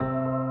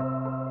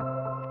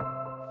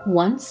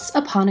Once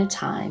upon a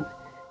time,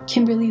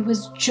 Kimberly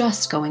was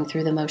just going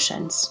through the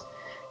motions.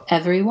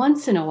 Every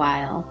once in a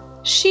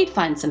while, she'd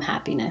find some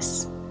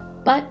happiness,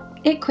 but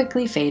it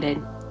quickly faded.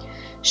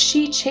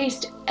 She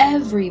chased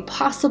every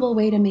possible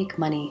way to make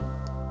money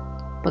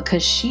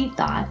because she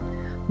thought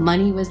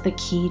money was the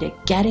key to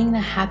getting the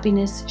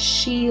happiness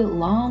she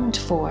longed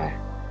for.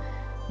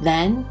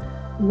 Then,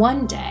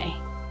 one day,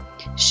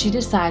 she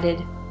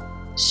decided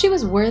she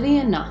was worthy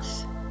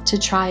enough to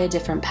try a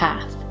different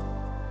path.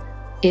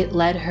 It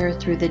led her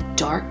through the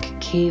dark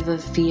cave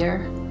of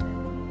fear,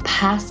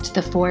 past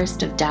the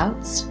forest of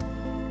doubts,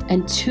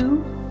 and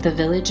to the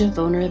village of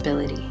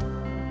vulnerability.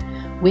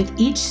 With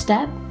each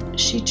step,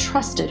 she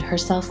trusted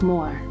herself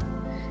more.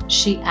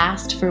 She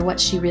asked for what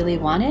she really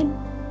wanted,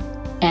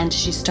 and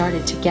she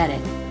started to get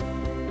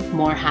it.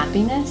 More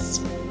happiness,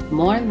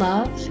 more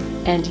love,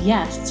 and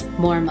yes,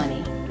 more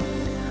money.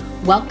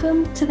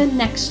 Welcome to the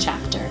next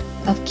chapter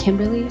of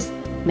Kimberly's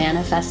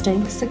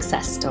Manifesting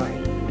Success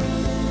Story.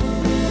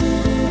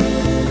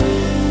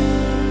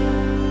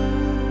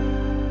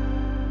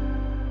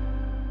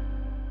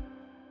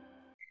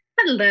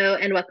 Hello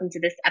and welcome to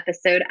this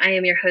episode. I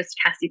am your host,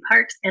 Cassie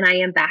Parks, and I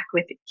am back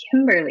with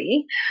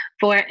Kimberly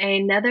for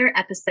another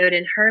episode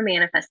in her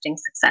Manifesting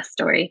Success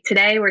Story.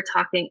 Today, we're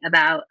talking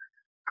about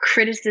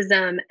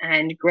criticism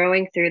and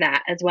growing through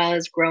that, as well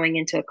as growing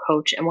into a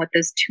coach and what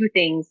those two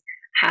things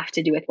have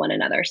to do with one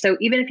another. So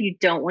even if you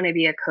don't want to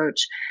be a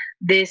coach,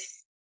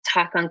 this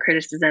talk on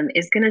criticism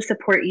is going to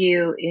support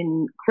you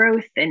in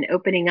growth and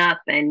opening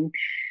up and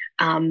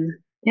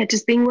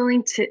just being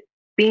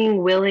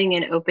willing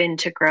and open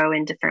to grow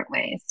in different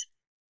ways.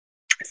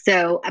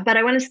 So, but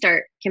I want to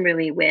start,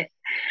 Kimberly, with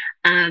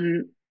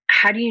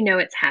how do you know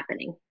it's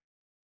happening?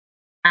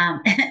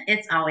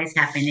 It's always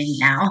happening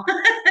now.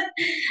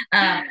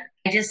 I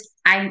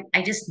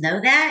just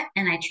know that,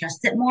 and I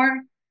trust it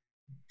more.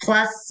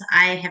 Plus,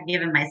 I have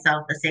given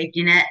myself the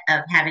safety net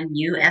of having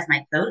you as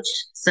my coach,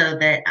 so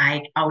that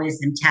I always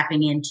am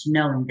tapping into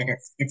knowing that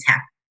it's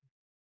happening.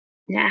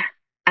 Yeah,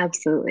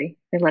 absolutely.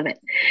 I love it.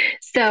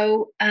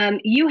 So,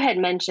 you had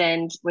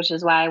mentioned, which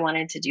is why I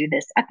wanted to do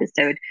this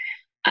episode,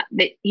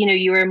 that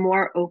you were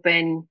more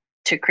open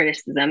to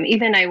criticism.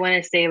 Even I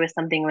want to say it was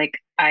something like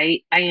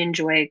I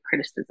enjoy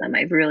criticism.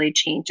 I've really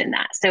changed in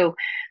that. So,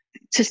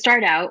 to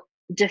start out,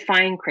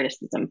 define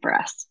criticism for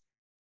us.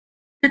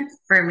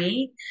 For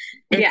me,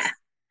 it's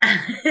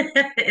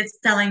it's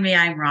telling me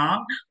I'm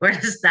wrong or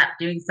to stop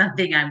doing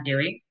something I'm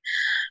doing.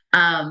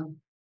 So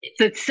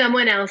it's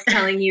someone else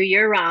telling you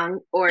you're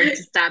wrong or to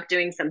stop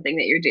doing something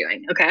that you're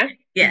doing. Okay.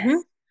 Yes.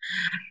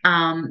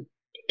 Mm-hmm.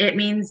 It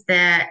means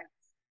that,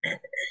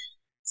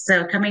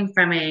 so coming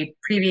from a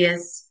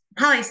previous,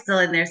 probably still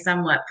in there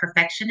somewhat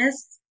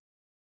perfectionist,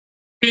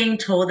 being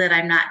told that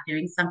I'm not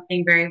doing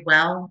something very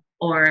well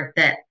or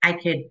that I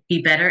could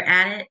be better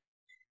at it.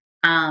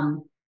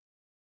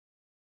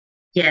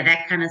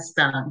 That kind of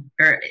stung,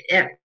 or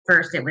at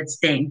first it would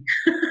sting.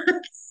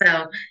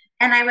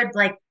 And I would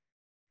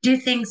do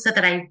things so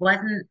that I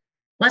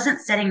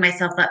wasn't setting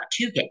myself up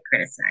to get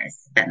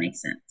criticized, if that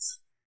makes sense.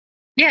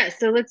 Yeah.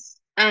 So let's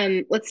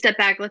step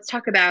back. Let's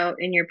talk about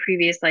in your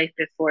previous life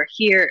before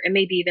here, and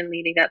maybe even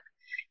leading up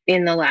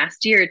in the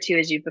last year or two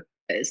as you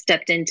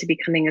stepped into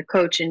becoming a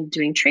coach and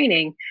doing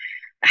training.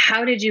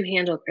 How did you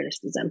handle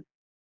criticism?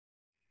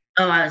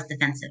 Oh, I was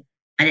defensive.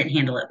 I didn't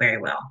handle it very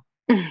well.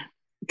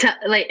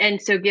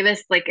 And so give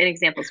us an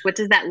example. What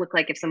does that look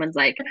like if someone's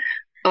like,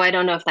 oh, I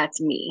don't know if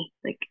that's me?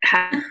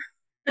 How?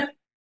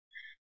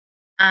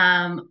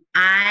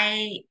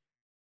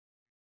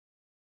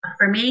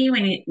 For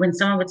me, when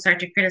someone would start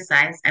to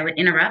criticize, I would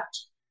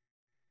interrupt.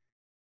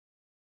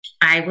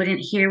 I wouldn't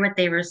hear what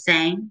they were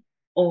saying,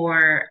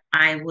 or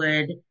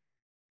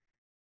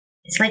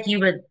it's like you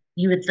would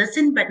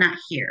listen, but not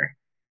hear.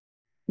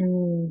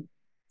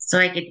 So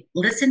I could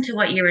listen to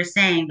what you were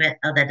saying, but,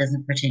 oh, that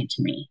doesn't pertain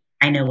to me.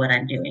 I know what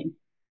I'm doing.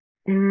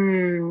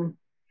 And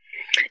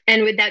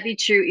would that be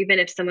true even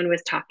if someone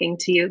was talking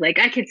to you?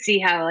 I could see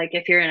how,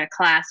 if you're in a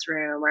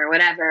classroom or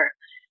whatever,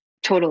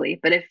 totally.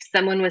 But if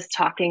someone was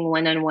talking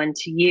one-on-one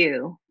to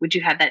you, would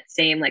you have that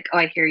same, oh,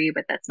 I hear you,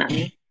 but that's not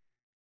me?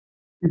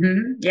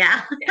 Mm-hmm.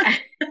 Yeah.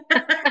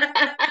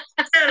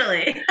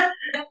 Totally.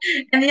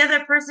 And the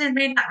other person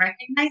may not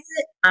recognize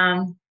it.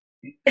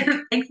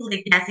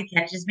 Thankfully, Cassie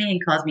catches me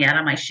and calls me out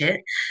on my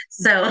shit.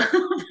 So,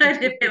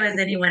 but if it was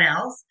anyone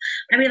else,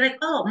 I'd be like,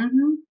 oh,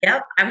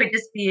 yep. I would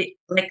just be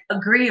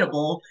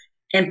agreeable.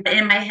 And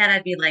in my head,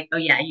 I'd be like, oh,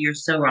 yeah, you're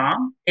so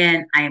wrong.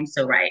 And I am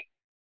so right.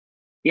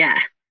 Yeah.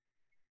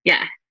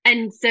 Yeah.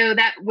 And so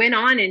that went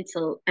on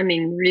until,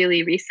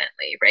 really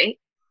recently, right?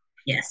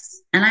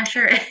 Yes. And I'm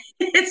sure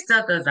it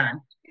still goes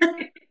on.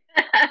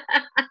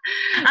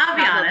 I'll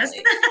be honest.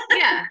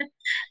 Yeah.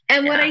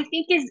 And what I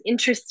think is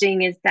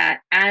interesting is that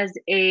as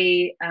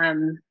a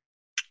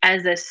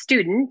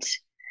student,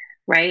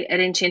 right, at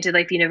Enchanted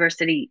Life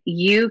University,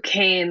 you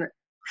came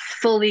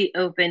fully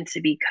open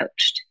to be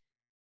coached.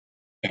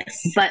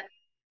 Yes.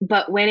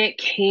 But when it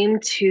came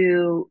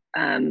to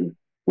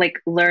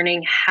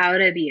learning how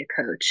to be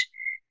a coach,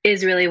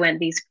 is really when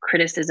these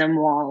criticism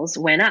walls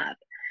went up,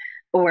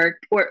 or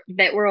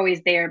that were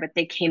always there, but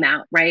they came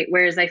out, right?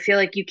 Whereas I feel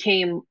like you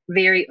came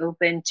very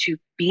open to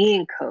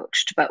being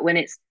coached, but when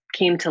it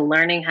came to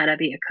learning how to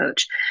be a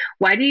coach,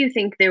 why do you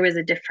think there was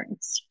a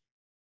difference?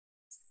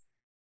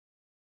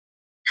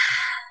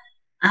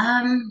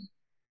 Um,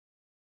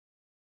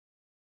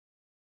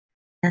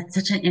 that's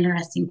such an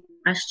interesting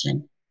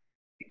question.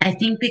 I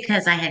think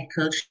because I had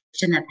coached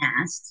in the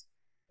past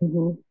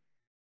Mm-hmm.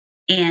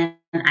 and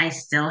I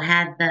still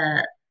had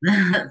the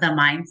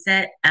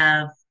mindset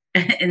of,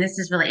 and this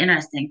is really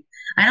interesting.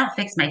 I don't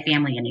fix my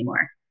family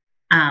anymore.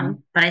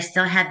 But I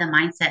still had the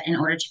mindset in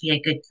order to be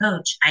a good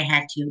coach, I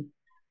had to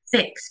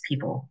fix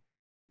people.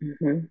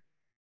 Mm-hmm.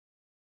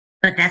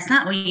 But that's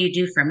not what you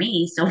do for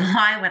me. So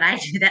why would I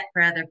do that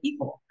for other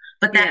people?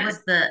 But that Yeah.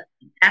 was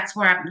that's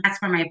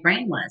where my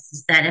brain was,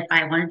 is that if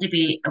I wanted to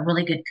be a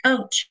really good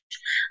coach,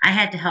 I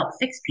had to help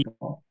fix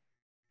people,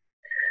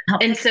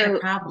 help And fix their so,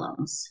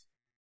 problems.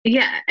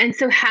 yeah. And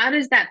so, how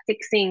does that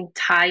fixing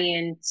tie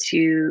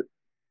into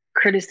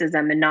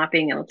criticism and not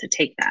being able to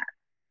take that?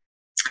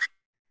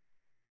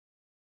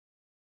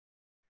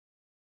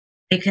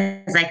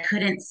 Because I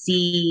couldn't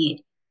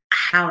see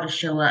how to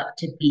show up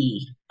to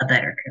be a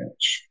better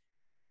coach.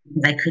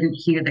 Because I couldn't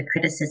hear the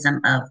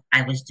criticism of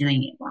I was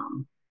doing it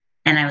wrong.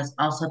 And I was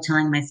also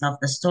telling myself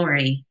the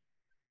story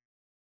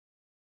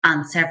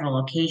on several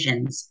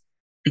occasions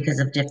because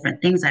of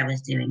different things I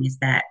was doing, is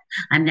that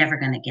I'm never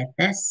going to get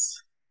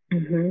this,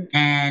 Mm-hmm.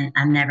 and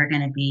I'm never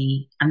going to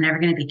be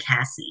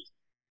Cassie.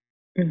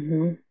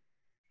 Mm-hmm.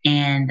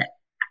 And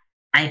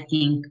I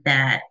think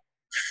that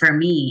for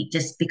me,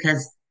 just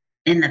because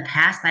in the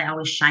past I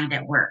always shined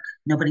at work,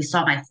 nobody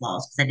saw my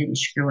flaws because I didn't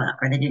screw up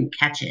or they didn't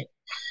catch it.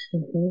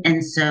 Mm-hmm.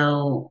 And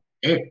so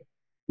it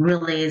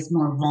really is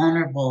more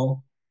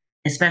vulnerable,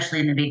 especially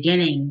in the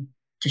beginning,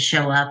 to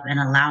show up and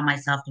allow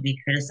myself to be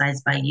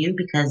criticized by you,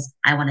 because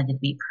I wanted to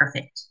be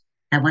perfect.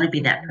 I want to be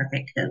that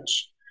perfect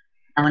coach.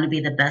 I want to be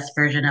the best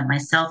version of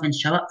myself and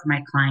show up for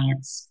my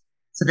clients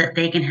so that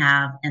they can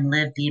have and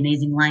live the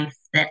amazing life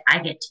that I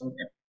get to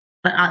live,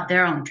 but on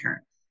their own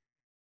terms.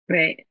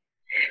 Right.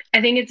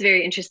 I think it's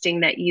very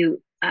interesting that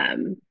you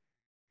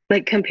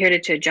like compared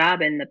it to a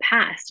job in the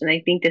past, and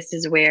I think this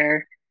is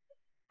where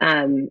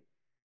um,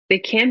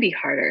 it can be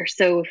harder.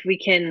 So if we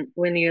can,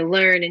 when you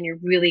learn and you're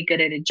really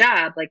good at a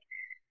job, like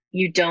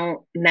you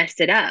don't mess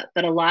it up.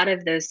 But a lot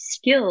of those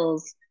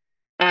skills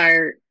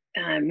are,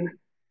 um,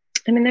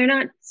 I mean, they're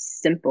not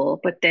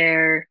simple, but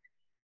they're,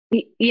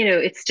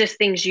 it's just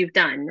things you've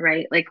done,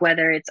 right? Like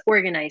whether it's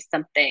organize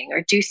something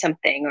or do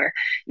something, or,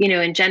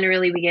 and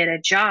generally we get a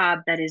job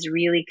that is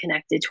really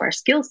connected to our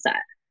skill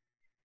set.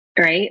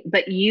 Right.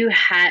 But you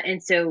had,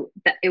 and so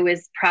that it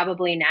was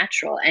probably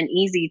natural and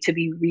easy to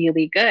be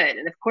really good.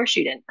 And of course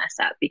you didn't mess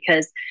up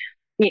because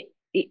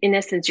in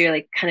essence, you're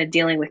like kind of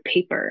dealing with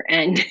paper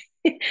and,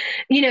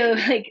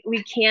 like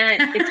we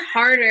can't, it's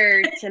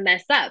harder to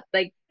mess up.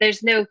 Like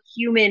there's no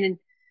human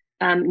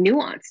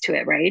nuance to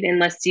it, right?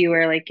 Unless you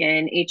are like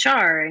in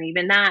HR, and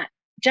even that,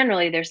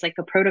 generally there's like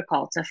a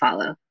protocol to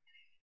follow,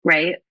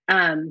 right?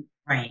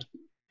 Right.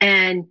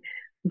 And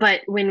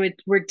but when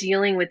we're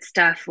dealing with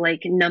stuff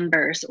like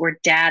numbers or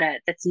data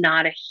that's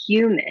not a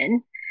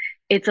human,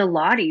 it's a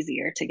lot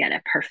easier to get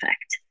it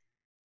perfect.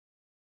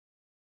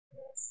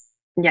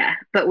 Yeah,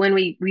 but when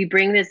we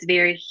bring this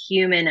very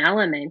human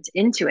element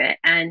into it,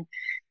 and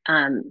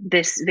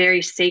this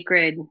very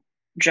sacred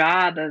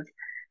job of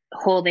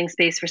holding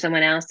space for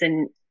someone else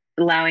and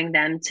allowing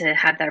them to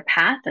have their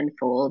path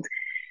unfold,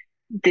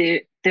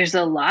 there's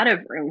a lot of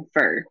room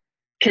for,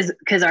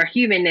 because our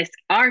humanness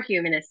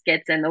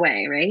gets in the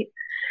way, right?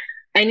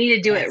 I need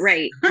to do it Yes.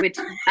 right, which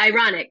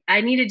ironic.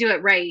 I need to do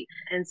it right.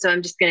 And so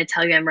I'm just going to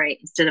tell you I'm right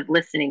instead of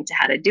listening to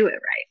how to do it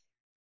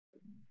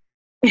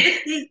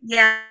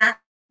Yeah. right.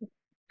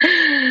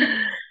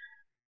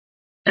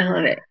 I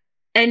love it.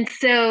 And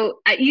so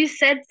you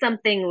said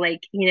something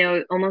like,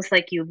 almost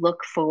like you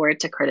look forward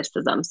to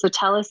criticism. So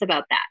tell us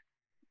about that.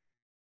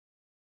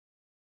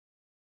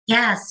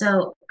 Yeah.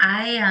 So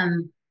I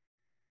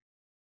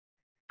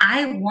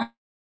want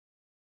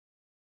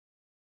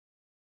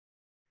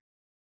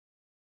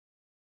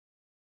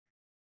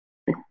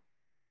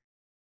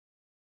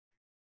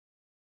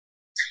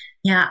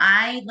Yeah,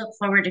 I look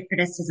forward to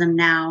criticism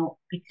now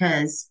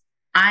because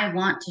I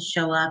want to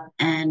show up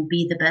and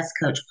be the best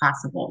coach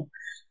possible.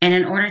 And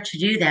in order to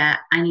do that,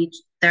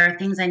 there are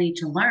things I need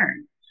to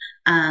learn.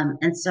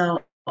 And so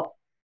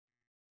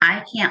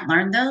I can't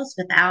learn those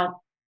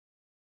without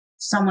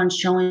someone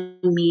showing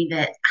me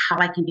that how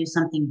I can do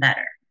something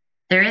better.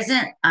 There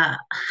isn't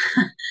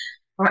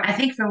or I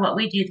think for what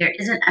we do, there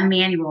isn't a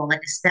manual,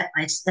 like a step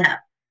by step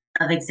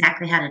of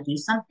exactly how to do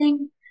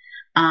something.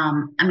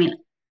 I mean,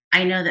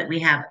 I know that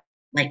we have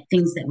like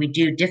things that we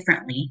do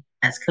differently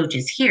as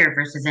coaches here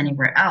versus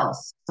anywhere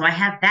else. So I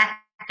have that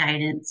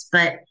guidance,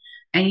 but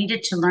I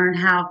needed to learn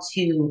how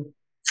to,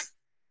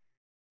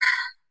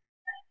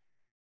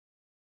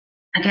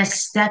 I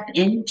guess, step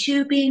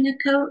into being a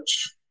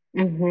coach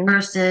Mm-hmm.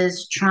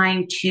 versus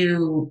trying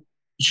to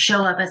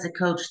show up as a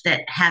coach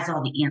that has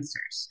all the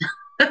answers.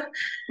 um,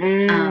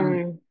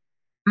 Mm,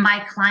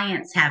 my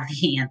clients have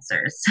the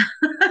answers.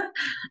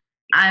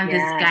 I'm just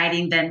yeah.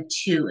 guiding them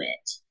to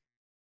it.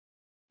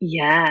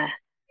 Yeah.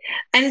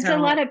 And it's a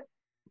lot So, of,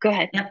 go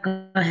ahead. yep,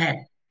 go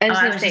ahead. I Oh, was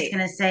I going to was just say,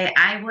 going to say,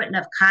 I wouldn't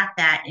have caught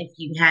that if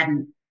you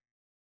hadn't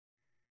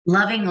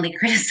lovingly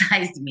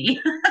criticized me.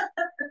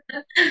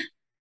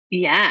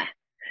 yeah.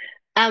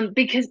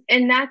 Because,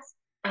 and that's,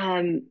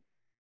 um,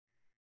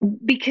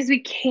 because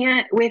we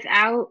can't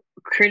without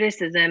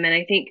criticism. And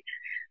I think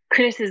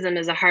criticism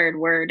is a hard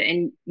word,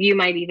 and you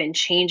might even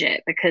change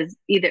it because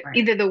Right.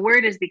 either the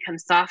word has become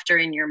softer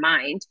in your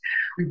mind,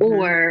 Mm-hmm.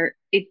 or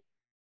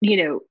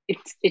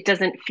it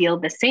doesn't feel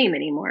the same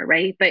anymore,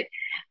 right? But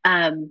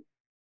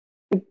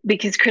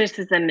because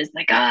criticism is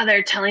like, oh,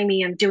 they're telling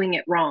me I'm doing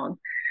it wrong,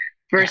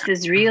 Yeah.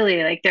 versus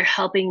really like they're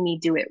helping me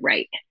do it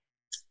right.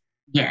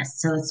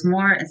 Yes. So it's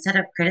more, instead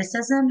of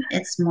criticism,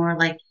 it's more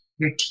like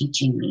you're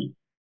teaching me.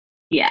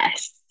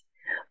 Yes.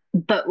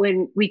 But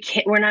when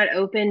we're not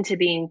open to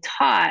being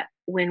taught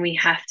when we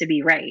have to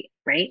be right,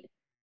 right?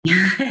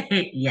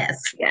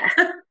 Yes. Yeah.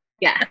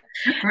 Yeah.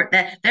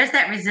 There's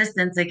that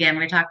resistance again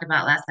we talked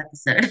about last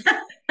episode.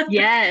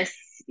 Yes.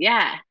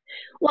 Yeah.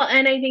 Well,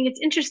 and I think it's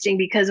interesting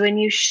because when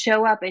you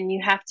show up and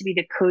you have to be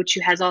the coach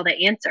who has all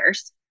the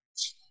answers,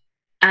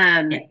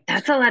 Yeah.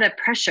 that's a lot of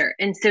pressure.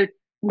 And so,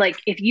 like,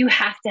 if you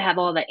have to have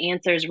all the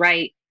answers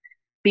right,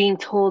 being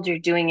told you're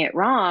doing it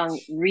wrong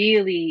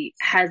really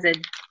has a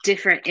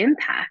different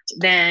impact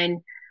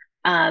than,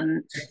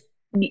 um,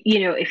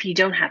 if you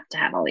don't have to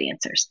have all the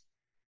answers.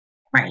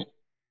 Right.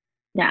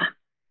 Yeah.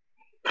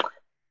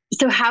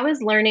 So, how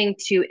has learning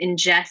to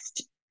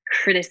ingest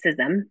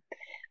criticism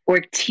or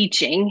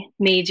teaching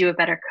made you a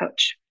better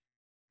coach?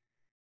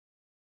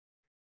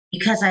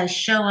 Because I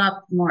show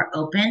up more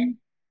open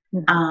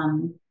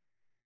um,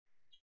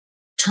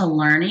 to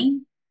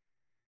learning,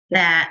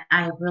 that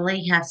I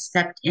really have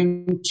stepped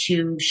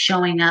into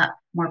showing up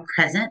more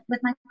present with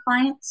my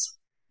clients,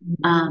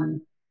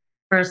 um,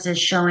 versus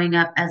showing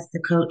up as the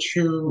coach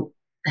who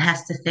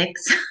has to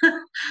fix.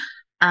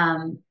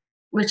 um,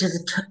 which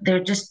is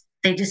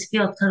they just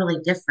feel totally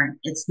different.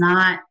 It's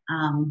not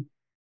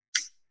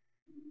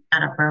how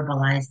to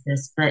verbalize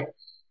this, but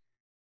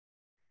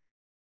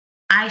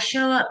I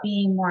show up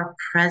being more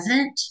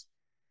present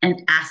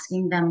and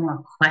asking them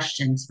more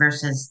questions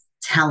versus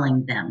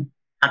telling them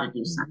how to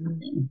do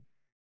something.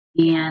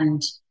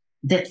 And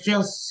that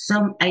feels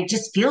it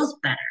just feels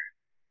better.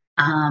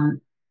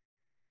 Um,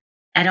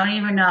 I don't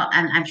even know,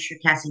 and I'm sure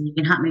Cassie, you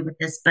can help me with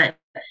this, but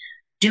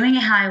doing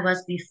it how I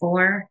was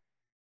before,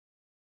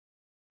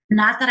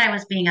 not that I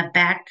was being a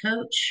bad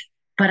coach,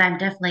 but I'm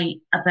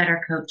definitely a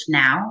better coach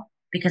now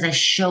because I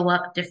show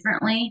up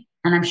differently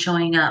and I'm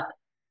showing up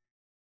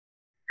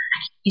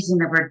using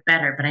the word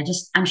better, but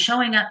I'm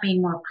showing up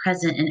being more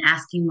present and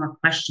asking more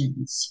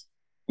questions.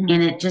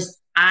 Mm-hmm. And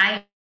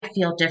I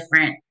feel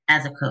different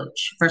as a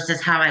coach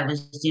versus how I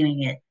was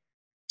doing it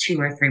 2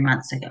 or 3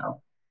 months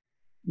ago.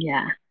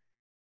 Yeah,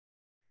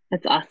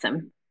 that's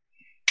awesome.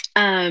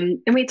 And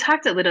we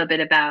talked a little bit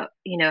about,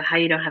 how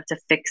you don't have to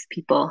fix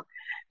people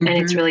and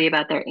it's Mm-hmm. really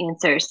about their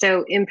answers.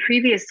 So in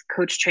previous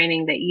coach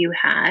training that you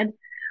had,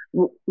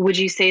 would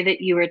you say that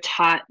you were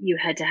taught you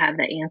had to have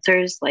the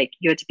answers? Like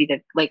you had to be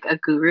like a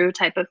guru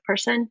type of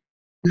person?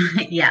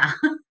 Yeah.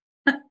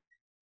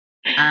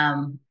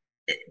 Um,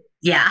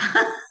 yeah.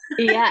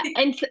 Yeah.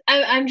 And so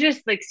I'm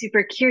just like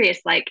super curious,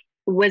 like,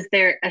 was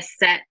there a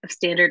set of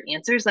standard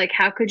answers? Like,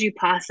 how could you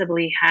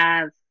possibly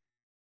have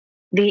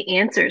the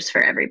answers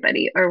for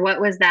everybody? Or what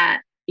was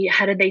that?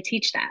 How did they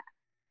teach that?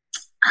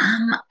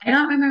 I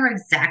don't remember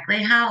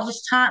exactly how it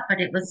was taught,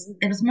 but it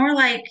was more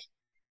like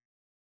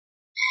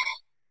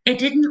it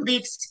didn't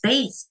leave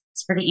space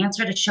for the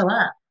answer to show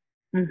up.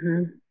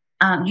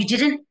 Mm-hmm. You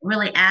didn't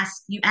really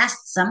you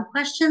asked some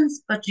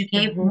questions, but you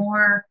gave Mm-hmm.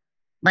 more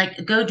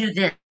like, go do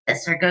this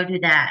or go do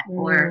that.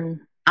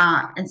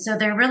 And so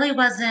there really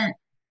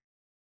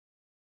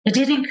it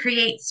didn't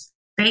create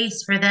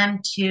space for them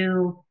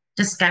to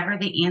discover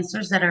the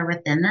answers that are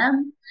within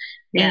them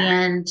Yeah.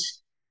 and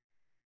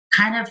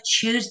kind of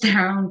choose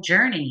their own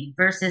journey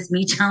versus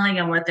me telling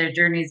them what their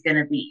journey is going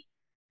to be.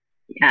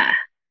 Yeah.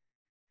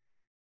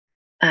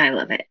 I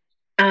love it.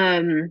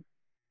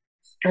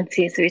 Let's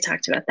see. So we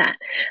talked about that.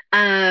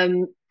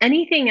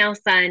 Anything else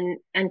on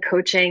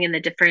coaching and the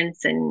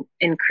difference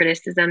in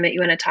criticism that you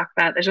want to talk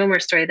about? There's one more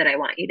story that I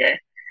want you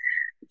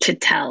to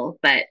tell,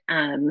 but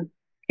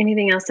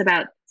anything else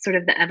about sort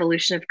of the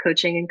evolution of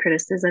coaching and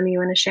criticism you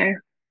want to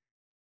share?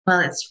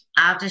 Well,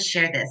 I'll just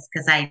share this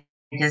because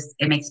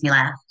it makes me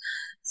laugh.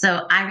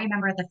 So I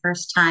remember the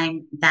first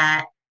time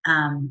that,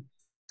 and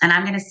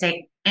I'm going to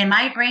say in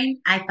my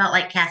brain, I felt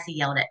like Cassie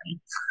yelled at me.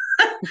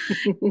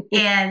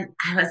 And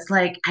I was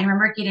like, I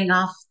remember getting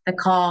off the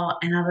call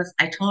and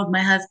I told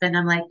my husband,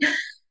 I'm like,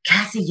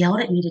 Cassie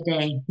yelled at me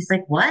today. He's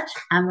like, what?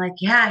 I'm like,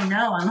 yeah, I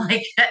know. I'm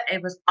like,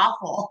 it was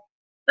awful.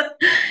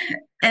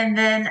 And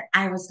then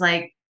I was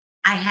like,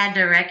 I had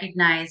to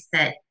recognize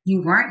that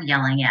you weren't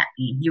yelling at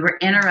me. You were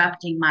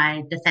interrupting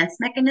my defense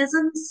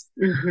mechanisms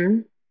Mm-hmm.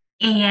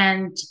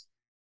 and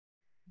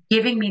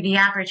giving me the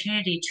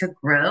opportunity to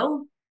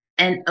grow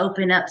and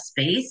open up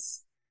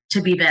space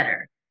to be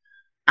better.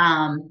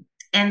 And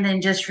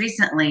then just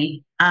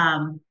recently,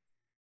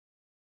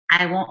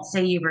 I won't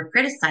say you were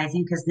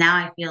criticizing because now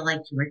I feel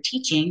like you were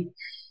teaching.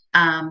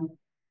 Um,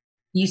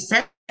 you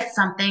said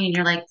something and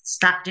you're like,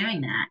 stop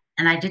doing that.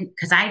 And I didn't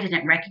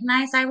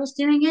recognize I was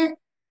doing it.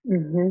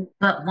 Mm-hmm.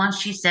 But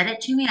once you said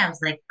it to me, I was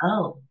like,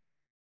 oh.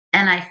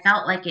 And I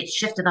felt like it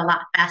shifted a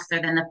lot faster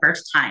than the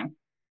first time.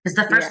 Because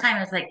the first Yeah. time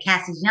it was like,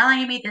 Cassie's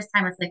yelling at me. This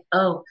time it's like,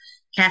 oh,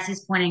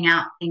 Cassie's pointing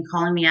out and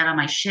calling me out on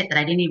my shit that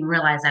I didn't even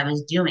realize I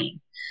was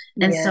doing.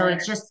 And so Yeah.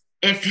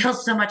 it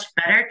feels so much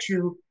better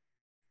to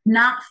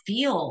not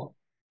feel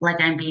like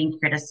I'm being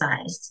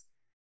criticized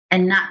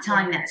and not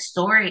telling Yeah. that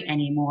story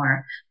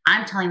anymore.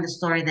 I'm telling the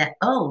story that,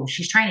 oh,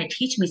 she's trying to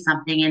teach me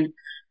something. And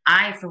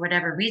for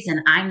whatever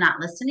reason, I'm not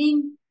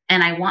listening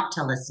and I want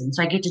to listen.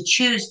 So I get to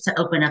choose to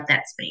open up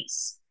that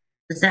space.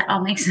 Does that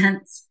all make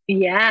sense?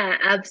 Yeah,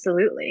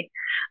 absolutely.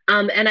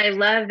 And I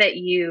love that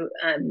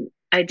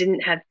I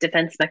didn't have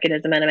defense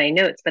mechanism out of my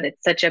notes, but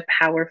it's such a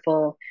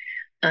powerful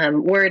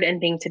word and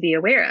thing to be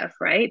aware of,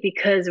 right?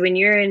 Because when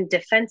you're in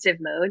defensive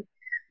mode,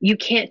 you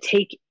can't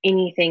take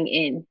anything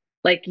in.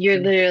 Like you're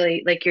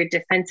literally like you're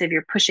defensive,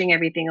 you're pushing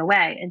everything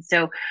away. And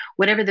so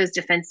whatever those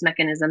defense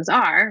mechanisms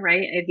are,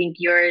 right? I think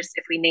yours,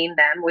 if we name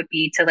them, would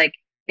be to like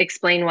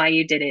explain why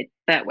you did it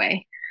that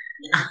way.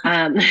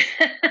 Um,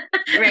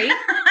 right?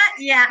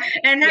 Yeah.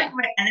 And Yeah.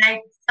 and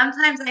I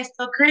sometimes I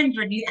still cringe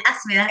when you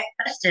ask me that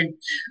question,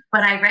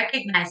 but I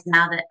recognize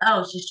now that,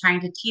 oh, she's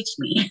trying to teach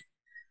me.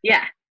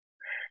 Yeah.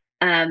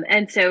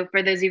 And so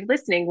for those of you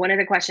listening, one of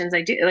the questions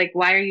I do, like,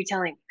 why are you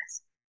telling me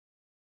this?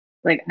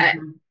 Like,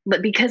 Mhm.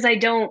 but because I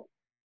don't,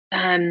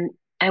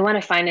 I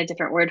want to find a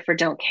different word for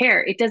don't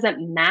care. It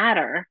doesn't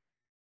matter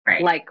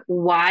Right. like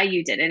why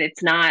you did it.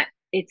 It's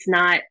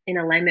not in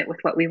alignment with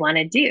what we want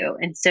to do.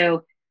 And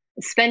so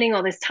spending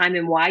all this time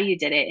in why you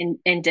did it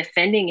and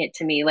defending it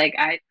to me, like,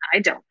 I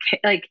don't care,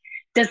 like,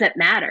 doesn't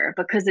matter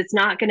because it's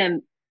not going to,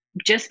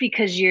 just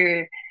because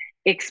you're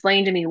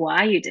explain to me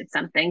why you did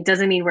something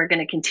doesn't mean we're going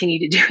to continue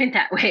to do it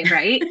that way,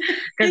 right?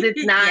 Because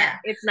Yeah.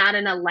 it's not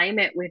in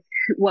alignment with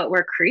what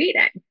we're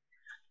creating.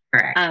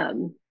 Correct.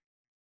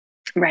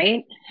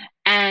 Right.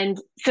 And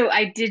so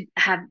I did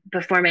have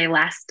before my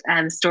last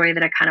story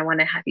that I kind of want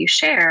to have you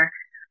share.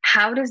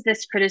 How does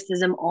this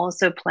criticism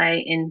also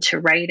play into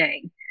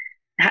writing?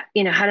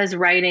 How does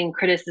writing,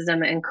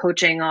 criticism, and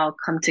coaching all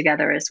come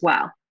together as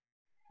well?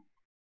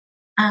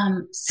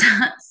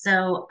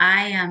 So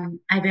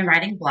I've been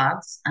writing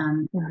blogs.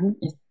 Mm-hmm.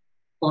 If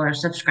people are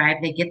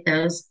subscribed, they get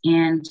those.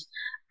 And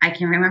I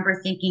can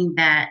remember thinking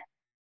that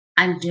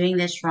I'm doing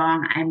this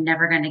wrong. I'm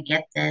never going to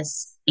get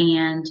this.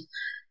 And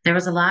there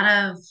was a lot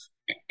of,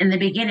 in the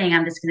beginning,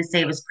 I'm just going to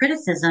say it was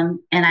criticism,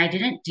 and I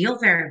didn't deal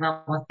very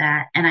well with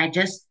that. And I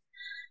just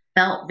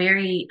felt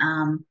very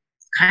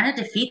kind of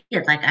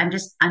defeated. Like I'm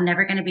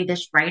never going to be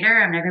this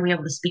writer. I'm never going to be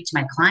able to speak to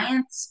my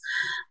clients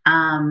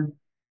um,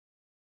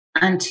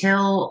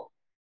 until,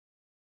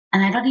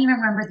 and I don't even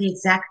remember the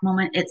exact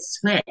moment it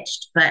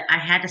switched, but I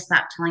had to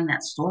stop telling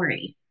that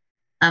story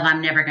of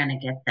I'm never going to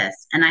get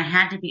this. And I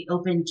had to be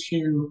open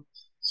to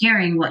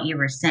hearing what you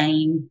were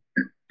saying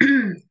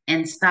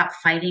and stop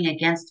fighting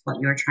against what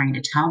you were trying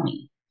to tell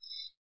me.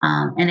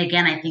 And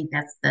again, I think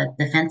that's the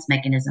defense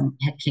mechanism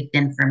had kicked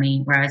in for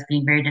me, where I was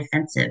being very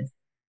defensive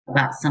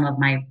about some of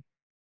my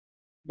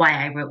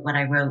why I wrote what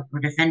I wrote or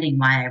defending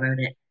why I wrote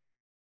it.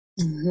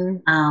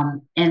 Mm-hmm.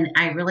 And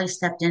I really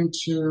stepped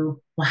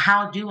into, well,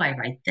 how do I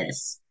write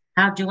this?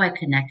 How do I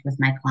connect with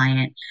my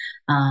client?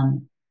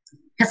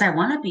 Because I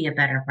want to be a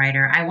better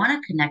writer. I want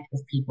to connect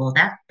with people.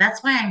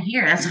 That's why I'm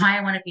here. That's why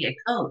I want to be a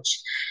coach.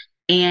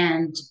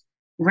 And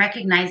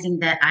recognizing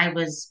that I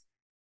was,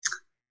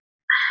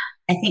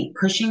 I think,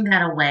 pushing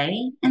that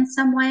away in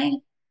some way.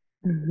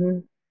 Mm-hmm.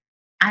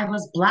 I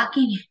was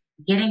blocking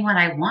getting what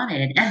I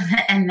wanted.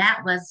 And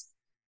that was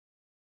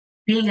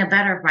being a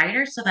better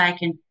writer so that I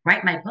can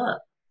write my book,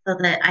 so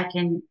that I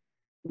can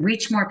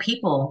reach more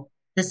people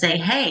to say,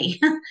 hey,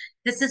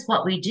 this is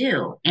what we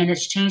do. And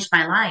it's changed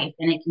my life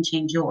and it can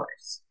change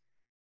yours.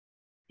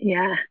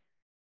 Yeah,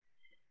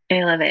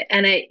 I love it.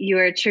 And you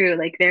are true.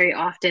 Like very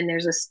often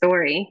there's a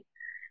story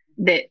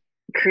that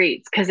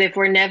creates, because if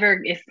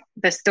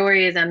the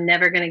story is I'm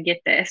never going to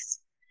get this,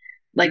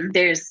 like Mhm.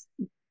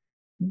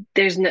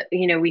 there's no,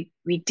 we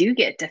do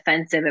get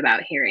defensive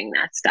about hearing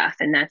that stuff,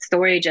 and that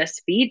story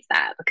just feeds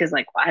that, because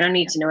like, well, I don't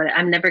need to know it,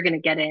 I'm never going to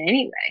get it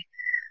anyway,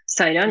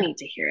 so I don't need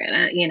to hear it.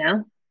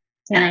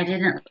 And I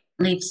didn't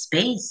leave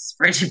space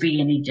for it to be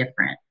any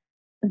different.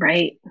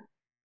 Right.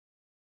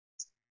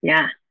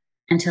 Yeah.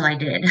 Until I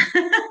did.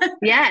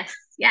 Yes.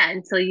 Yeah,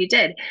 until you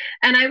did.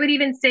 And I would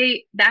even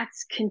say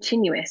that's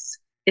continuous.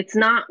 It's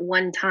not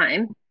one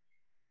time.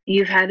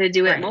 You've had to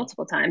do it Right.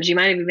 multiple times. You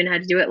might have even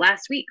had to do it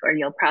last week, or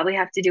you'll probably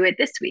have to do it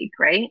this week,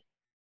 right?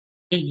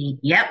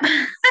 Yep.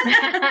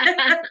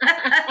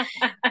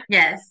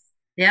 Yes.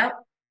 Yep.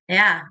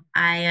 Yeah.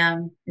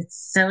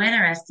 It's so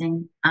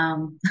interesting.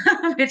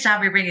 Which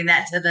I'll be bringing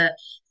that to the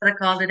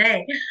call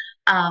today,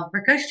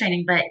 for coach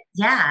training. But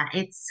yeah,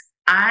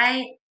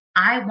 I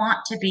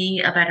want to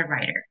be a better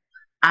writer.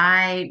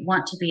 I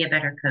want to be a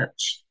better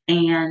coach.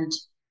 And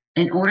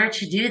in order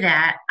to do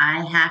that,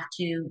 I have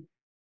to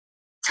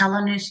tell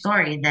a new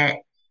story that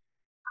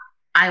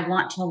I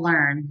want to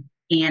learn,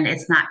 and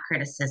it's not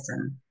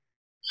criticism.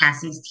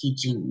 Cassie's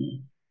teaching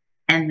me.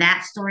 And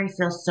that story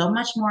feels so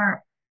much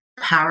more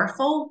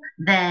powerful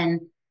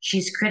than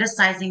she's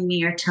criticizing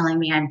me or telling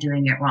me I'm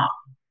doing it wrong.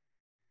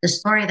 The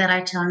story that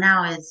I tell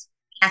now is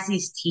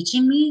Cassie's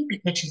teaching me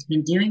because she's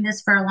been doing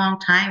this for a long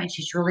time and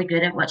she's really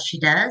good at what she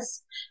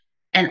does.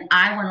 And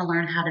I want to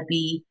learn how to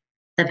be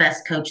the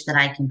best coach that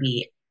I can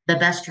be, the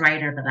best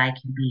writer that I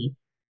can be.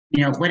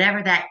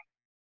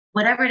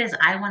 Whatever it is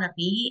I want to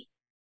be,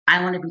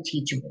 I want to be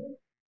teachable.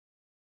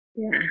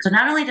 Yeah. So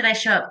not only did I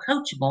show up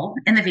coachable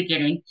in the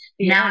beginning,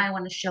 now I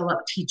want to show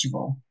up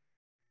teachable.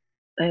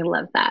 I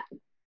love that.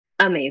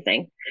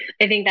 Amazing.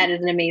 I think that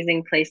is an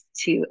amazing place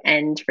to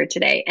end for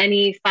today.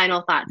 Any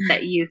final thoughts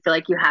that you feel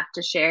like you have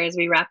to share as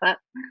we wrap up?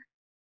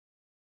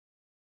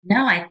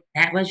 No,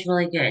 that was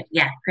really good.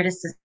 Yeah,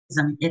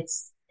 criticism.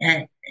 It's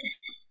an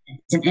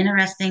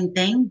interesting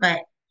thing, but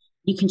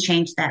you can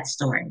change that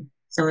story.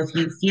 So if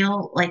you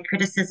feel like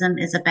criticism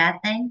is a bad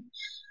thing,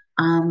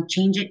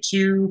 change it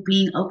to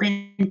being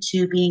open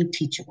to being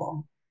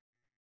teachable.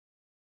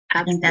 Absolutely.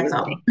 I think that's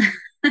all.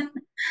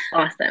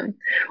 Awesome.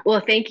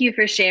 Well, thank you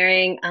for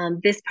sharing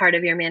this part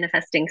of your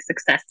manifesting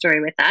success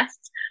story with us.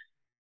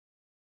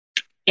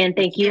 And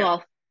thank you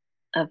all.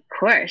 Of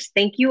course.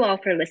 Thank you all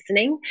for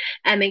listening.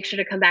 And make sure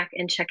to come back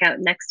and check out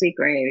next week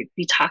where we'll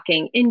be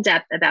talking in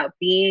depth about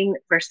being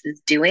versus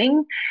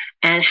doing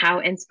and how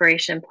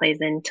inspiration plays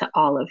into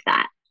all of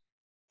that.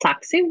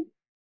 Talk soon.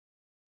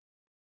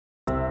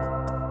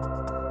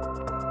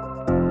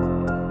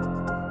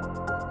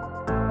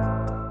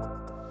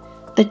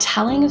 The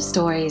telling of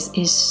stories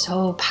is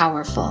so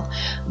powerful,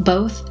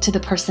 both to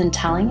the person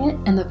telling it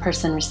and the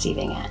person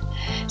receiving it.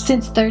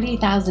 Since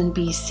 30,000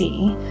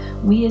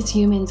 BC, we as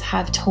humans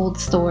have told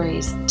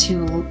stories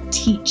to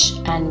teach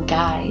and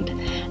guide.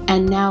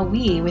 And now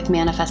we, with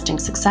Manifesting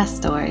Success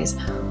Stories,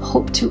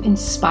 hope to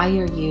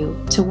inspire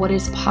you to what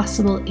is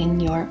possible in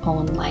your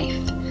own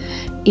life.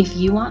 If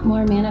you want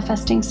more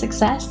manifesting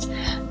success,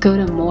 go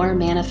to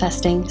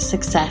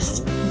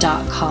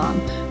moremanifestingsuccess.com,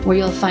 where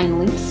you'll find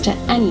links to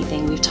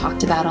anything we've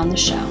talked about on the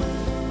show.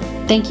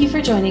 Thank you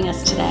for joining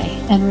us today,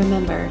 and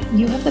remember,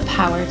 you have the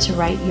power to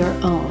write your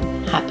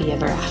own happy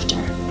ever after.